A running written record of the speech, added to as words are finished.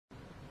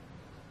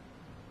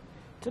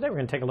Today we're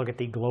going to take a look at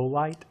the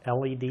GloLight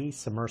LED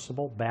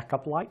submersible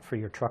backup light for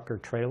your truck or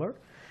trailer.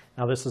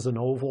 Now this is an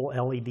oval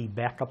LED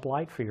backup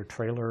light for your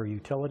trailer or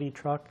utility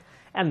truck,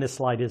 and this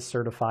light is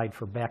certified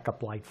for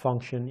backup light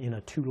function in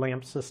a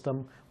 2-lamp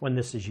system when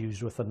this is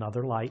used with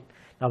another light.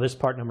 Now this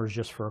part number is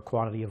just for a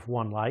quantity of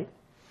 1 light.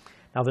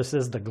 Now this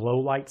is the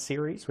GloLight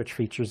series, which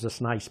features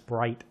this nice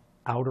bright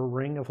outer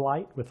ring of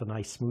light with a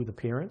nice smooth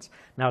appearance.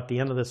 Now at the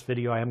end of this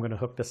video I am going to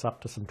hook this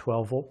up to some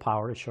 12-volt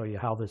power to show you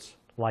how this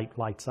light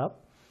lights up.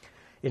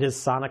 It is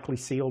sonically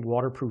sealed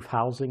waterproof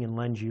housing and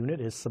lens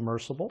unit, is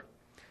submersible.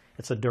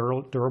 It's a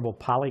durable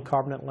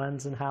polycarbonate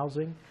lens and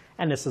housing,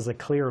 and this is a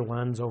clear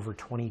lens over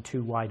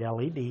 22 wide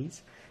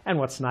LEDs. And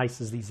what's nice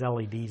is these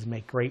LEDs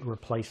make great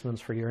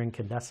replacements for your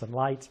incandescent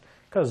lights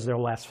because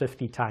they'll last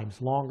 50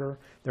 times longer.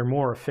 They're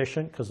more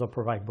efficient because they'll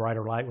provide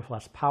brighter light with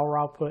less power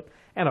output,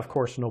 and of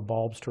course no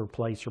bulbs to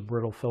replace or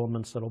brittle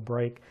filaments that'll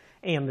break,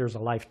 and there's a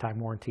lifetime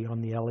warranty on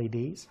the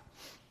LEDs.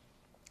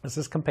 This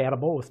is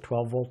compatible with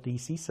 12-volt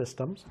DC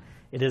systems.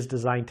 It is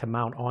designed to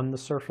mount on the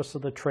surface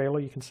of the trailer,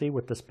 you can see,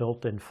 with this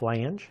built-in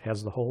flange. It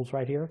has the holes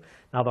right here.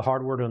 Now the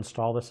hardware to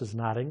install this is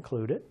not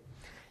included.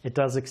 It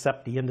does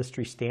accept the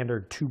industry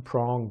standard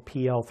 2-prong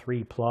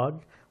PL3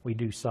 plug. We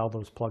do sell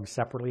those plugs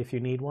separately if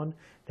you need one.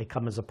 They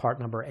come as a part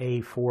number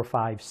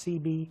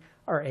A45CB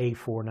or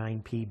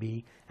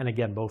A49PB. And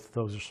again, both of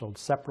those are sold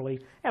separately,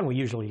 and we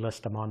usually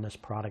list them on this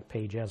product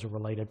page as a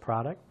related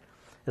product.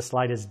 This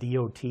light is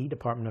DOT,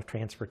 Department of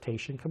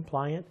Transportation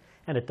compliant,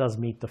 and it does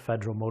meet the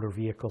Federal Motor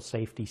Vehicle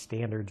Safety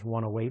Standards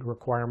 108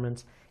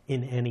 requirements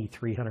in any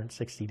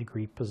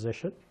 360-degree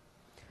position.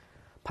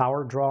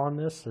 Power draw on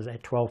this is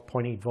at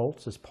 12.8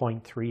 volts, is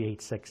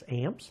 0.386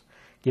 amps.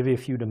 Give you a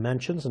few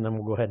dimensions, and then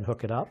we'll go ahead and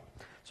hook it up.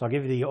 So I'll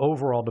give you the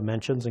overall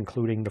dimensions,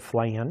 including the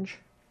flange.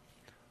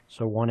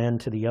 So one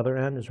end to the other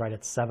end is right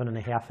at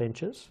 7.5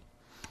 inches.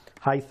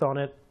 Height on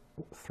it,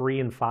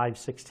 3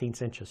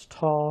 5/16 inches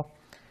tall.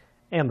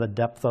 And the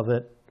depth of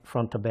it,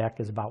 front to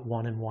back, is about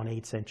 1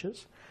 1/8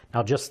 inches.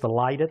 Now just the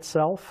light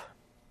itself,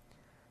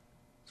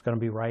 it's going to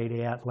be right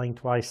at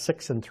lengthwise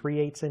 6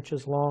 3/8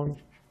 inches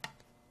long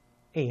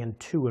and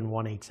 2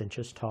 1/8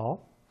 inches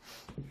tall.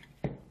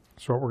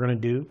 So what we're going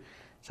to do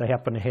is I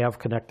happen to have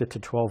connected to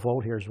 12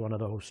 volt. Here's one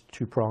of those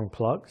 2-prong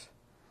plugs.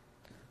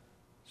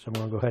 So I'm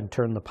going to go ahead and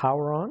turn the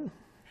power on,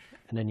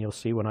 and then you'll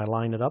see when I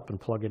line it up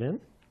and plug it in.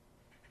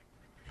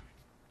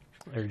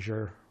 There's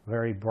your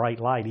very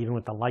bright light. Even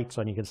with the lights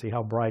on, you can see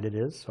how bright it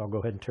is. So I'll go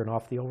ahead and turn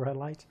off the overhead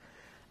lights.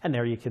 And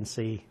there you can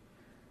see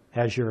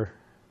has your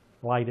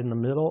light in the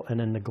middle and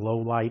then the glow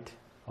light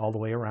all the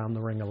way around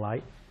the ring of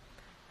light.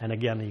 And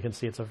again, you can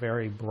see it's a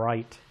very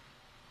bright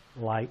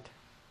light.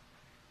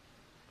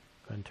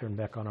 Go ahead and turn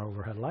back on our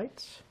overhead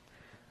lights.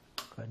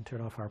 Go ahead and turn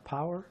off our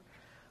power.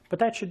 But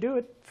that should do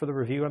it for the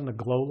review on the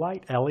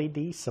GloLight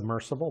LED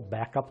submersible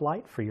backup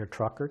light for your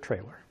truck or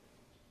trailer.